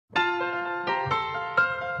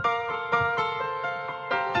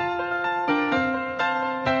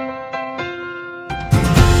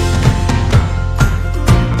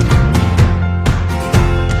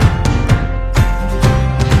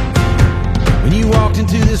When you walked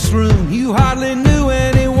into this room, you hardly knew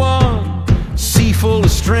anyone. Sea full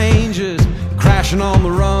of strangers, crashing on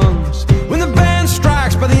the rungs. When the band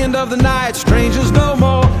strikes by the end of the night, strangers no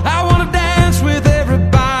more. I wanna dance with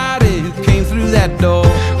everybody who came through that door.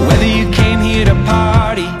 Whether you came here to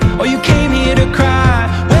party or you came here to cry,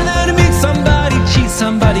 whether to meet somebody, cheat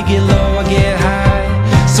somebody, get low or get high.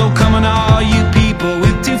 So come on all you people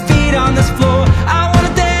with 2 feet on this floor, I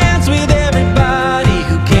wanna dance with everybody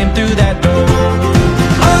who came through that door.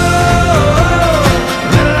 Oh,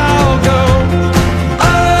 let it all go.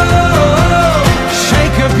 Oh,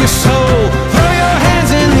 shake up your soul. Throw your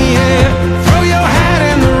hands in the air. Throw your hat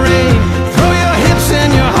in the rain. Throw your hips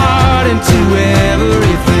and your heart into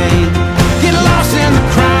everything. Get lost in the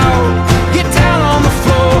crowd. Get down on the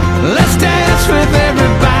floor. Let's dance with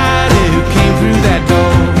everybody who came through that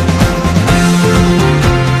door.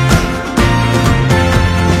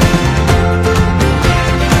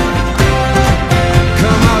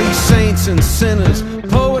 Come all you saints and sinners,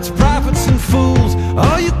 poets, prophets and fools,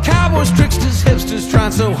 all you cowboys, tricksters, hipsters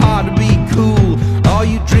trying so hard to be cool, all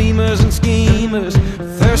you dreamers and schemers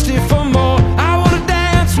thirsty for more. I wanna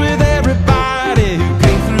dance with everybody who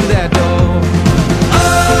came through that door.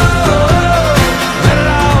 Oh, let it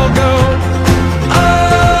all go.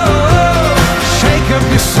 Oh, shake up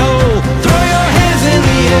your soul. Throw your hands in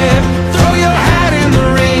the air. Throw your hat in the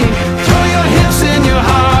ring. Throw your hips and your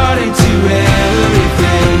heart into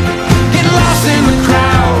everything. Get lost in the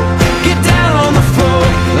crowd. Get down on the floor.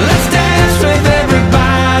 Let's dance with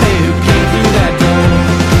everybody who came through that door.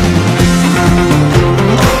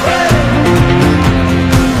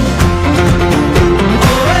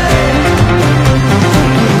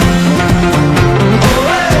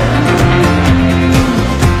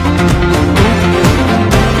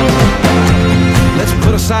 Let's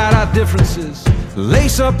put aside our differences,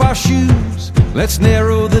 lace up our shoes. Let's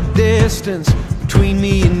narrow the distance between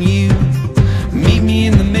me and you. Meet me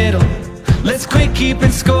in the middle, let's quit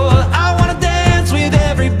keeping score. I wanna dance with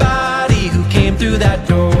everybody who came through that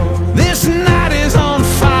door. This night is on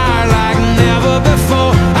fire like never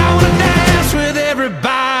before. I wanna dance with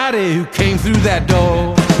everybody who came through that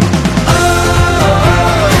door.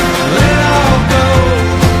 Oh, let it all go.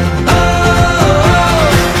 Oh,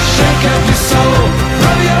 shake up your soul.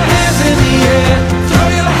 Throw your hands in the air. Throw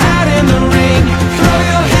your hat in the ring. Throw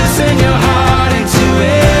your hips and your heart into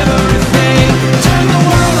everything. Turn the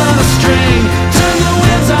world on a string. Turn the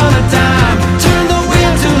winds on a dime. Turn the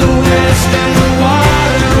wind to the west and the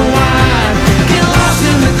water to wine. Get lost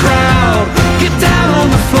in the crowd. Get down on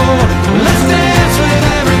the floor. Let's dance with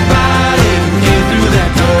everybody who came through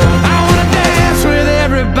that door. I wanna dance with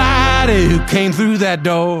everybody who came through that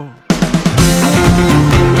door.